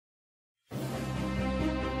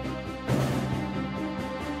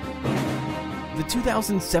The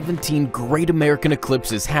 2017 Great American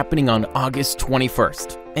Eclipse is happening on August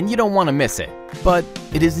 21st, and you don't want to miss it. But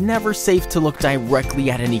it is never safe to look directly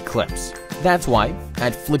at an eclipse. That's why,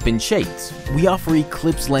 at Flippin' Shades, we offer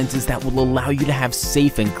eclipse lenses that will allow you to have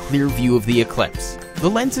safe and clear view of the eclipse. The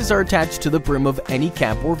lenses are attached to the brim of any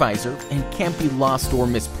cap or visor and can't be lost or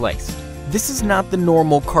misplaced. This is not the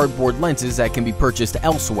normal cardboard lenses that can be purchased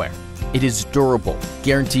elsewhere. It is durable,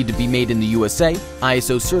 guaranteed to be made in the USA,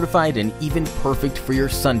 ISO certified, and even perfect for your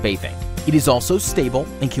sunbathing. It is also stable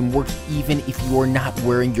and can work even if you are not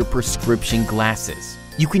wearing your prescription glasses.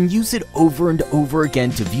 You can use it over and over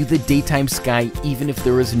again to view the daytime sky even if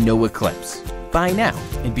there is no eclipse. Buy now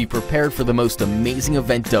and be prepared for the most amazing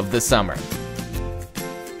event of the summer.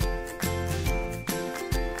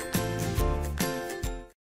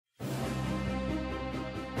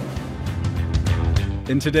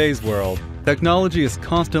 In today's world, technology is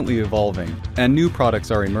constantly evolving and new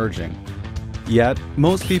products are emerging. Yet,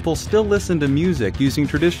 most people still listen to music using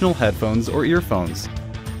traditional headphones or earphones.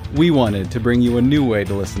 We wanted to bring you a new way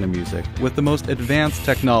to listen to music with the most advanced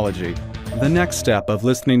technology. The next step of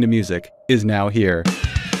listening to music is now here.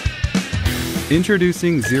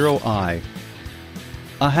 Introducing Zero Eye,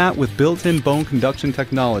 a hat with built-in bone conduction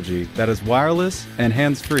technology that is wireless and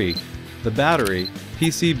hands-free. The battery,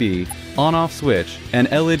 PCB, on-off switch,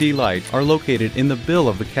 and LED light are located in the bill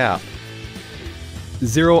of the cap.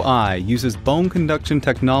 Zero Eye uses bone conduction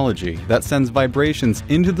technology that sends vibrations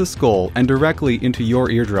into the skull and directly into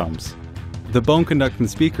your eardrums. The bone conducting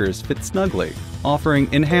speakers fit snugly,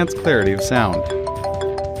 offering enhanced clarity of sound.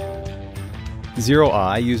 Zero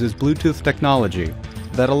Eye uses Bluetooth technology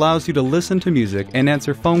that allows you to listen to music and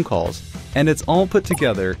answer phone calls, and it's all put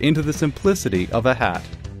together into the simplicity of a hat.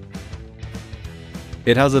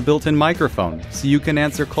 It has a built-in microphone, so you can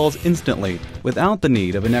answer calls instantly without the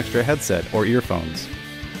need of an extra headset or earphones.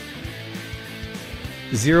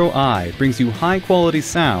 Zero Eye brings you high-quality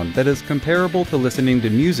sound that is comparable to listening to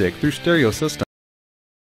music through stereo systems.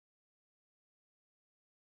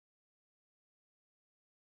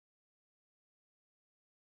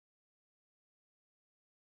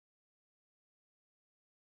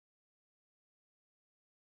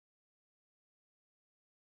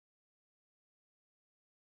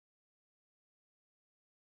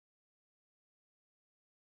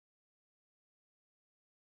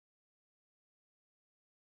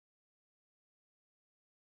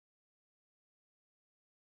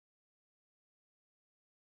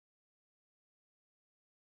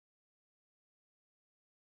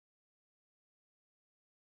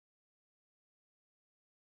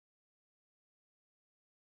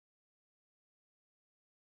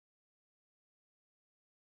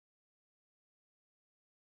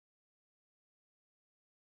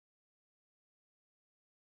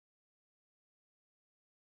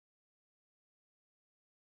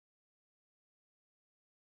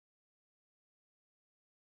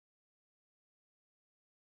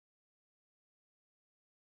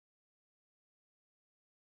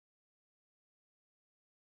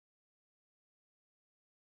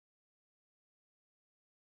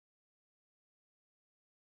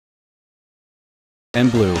 And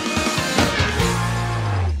blue.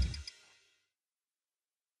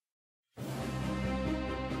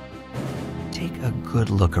 Take a good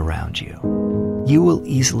look around you. You will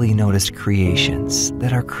easily notice creations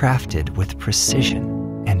that are crafted with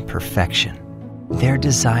precision and perfection. Their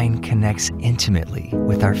design connects intimately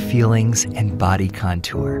with our feelings and body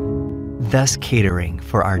contour, thus catering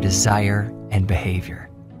for our desire and behavior.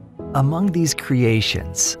 Among these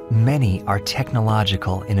creations, many are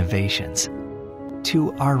technological innovations.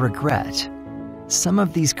 To our regret, some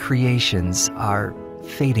of these creations are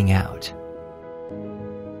fading out.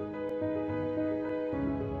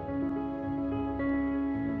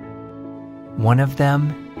 One of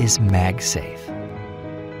them is MagSafe.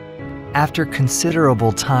 After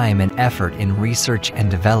considerable time and effort in research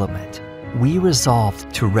and development, we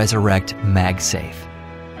resolved to resurrect MagSafe,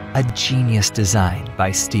 a genius design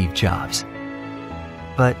by Steve Jobs.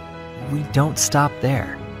 But we don't stop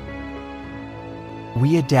there.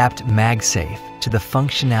 We adapt MagSafe to the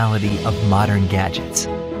functionality of modern gadgets.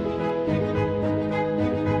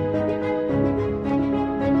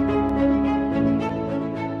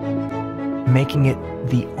 Making it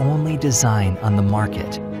the only design on the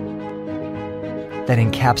market that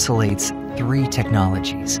encapsulates 3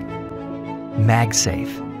 technologies: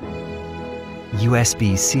 MagSafe,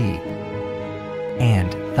 USB-C,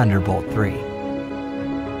 and Thunderbolt 3.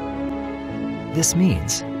 This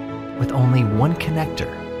means, with only one connector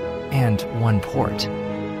and one port,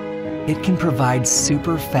 it can provide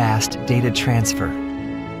super fast data transfer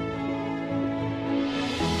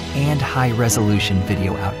and high-resolution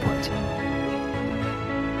video output.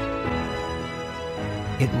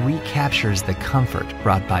 It recaptures the comfort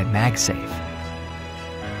brought by MagSafe,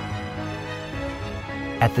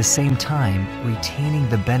 at the same time retaining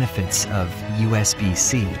the benefits of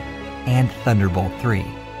USB-C and Thunderbolt 3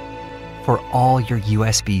 for all your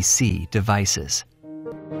USB-C devices.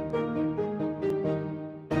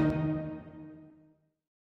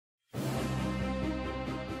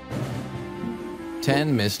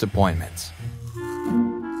 "10 missed appointments,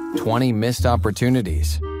 20 missed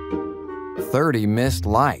opportunities, 30 missed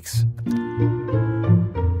likes."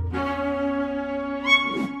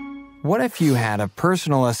 What if you had a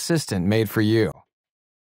personal assistant made for you?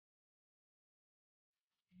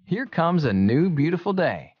 Here comes a new beautiful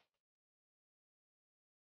day,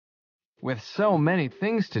 with so many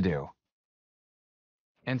things to do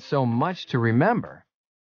and so much to remember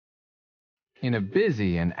in a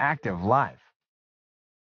busy and active life.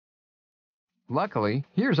 Luckily,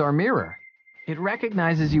 here's our mirror. It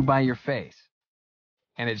recognizes you by your face,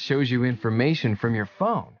 and it shows you information from your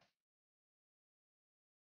phone.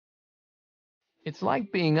 It's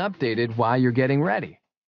like being updated while you're getting ready.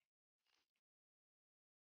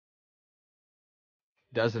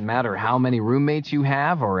 Doesn't matter how many roommates you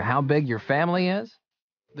have or how big your family is,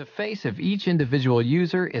 the face of each individual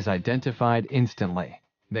user is identified instantly.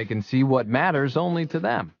 They can see what matters only to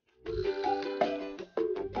them.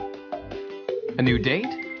 A new date?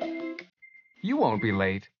 You won't be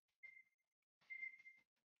late.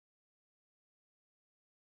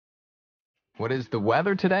 What is the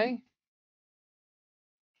weather today?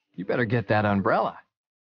 You better get that umbrella.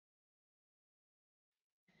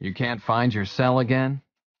 You can't find your cell again?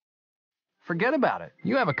 Forget about it.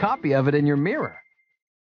 You have a copy of it in your mirror.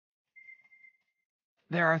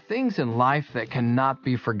 There are things in life that cannot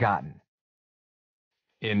be forgotten.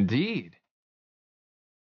 Indeed.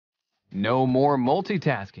 No more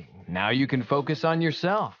multitasking. Now you can focus on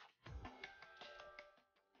yourself.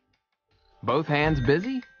 Both hands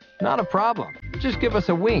busy? Not a problem. Just give us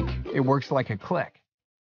a wink. It works like a click.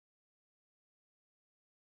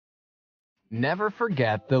 Never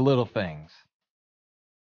forget the little things.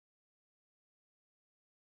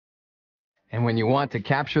 And when you want to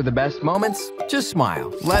capture the best moments, just smile.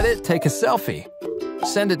 Let it take a selfie.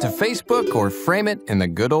 Send it to Facebook or frame it in the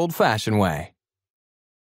good old-fashioned way.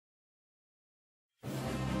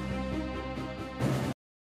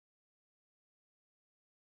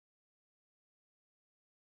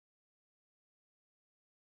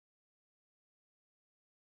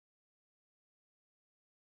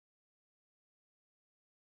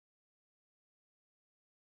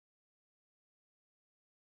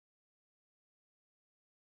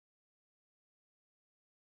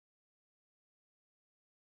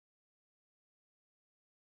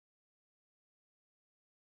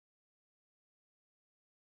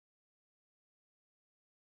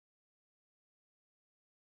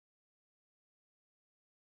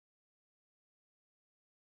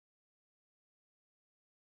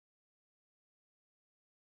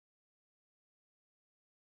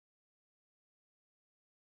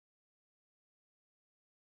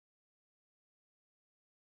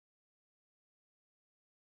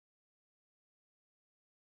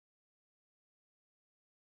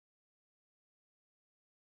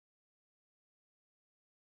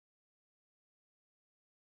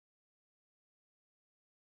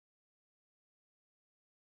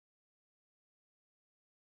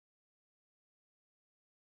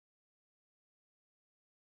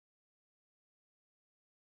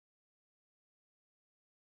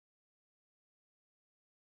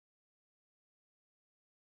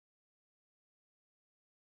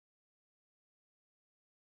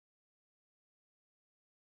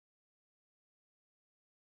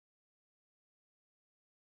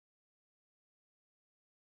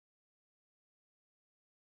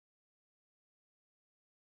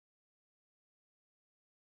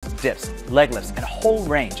 Dips, leg lifts, and a whole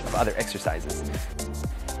range of other exercises.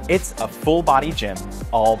 It's a full body gym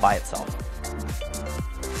all by itself.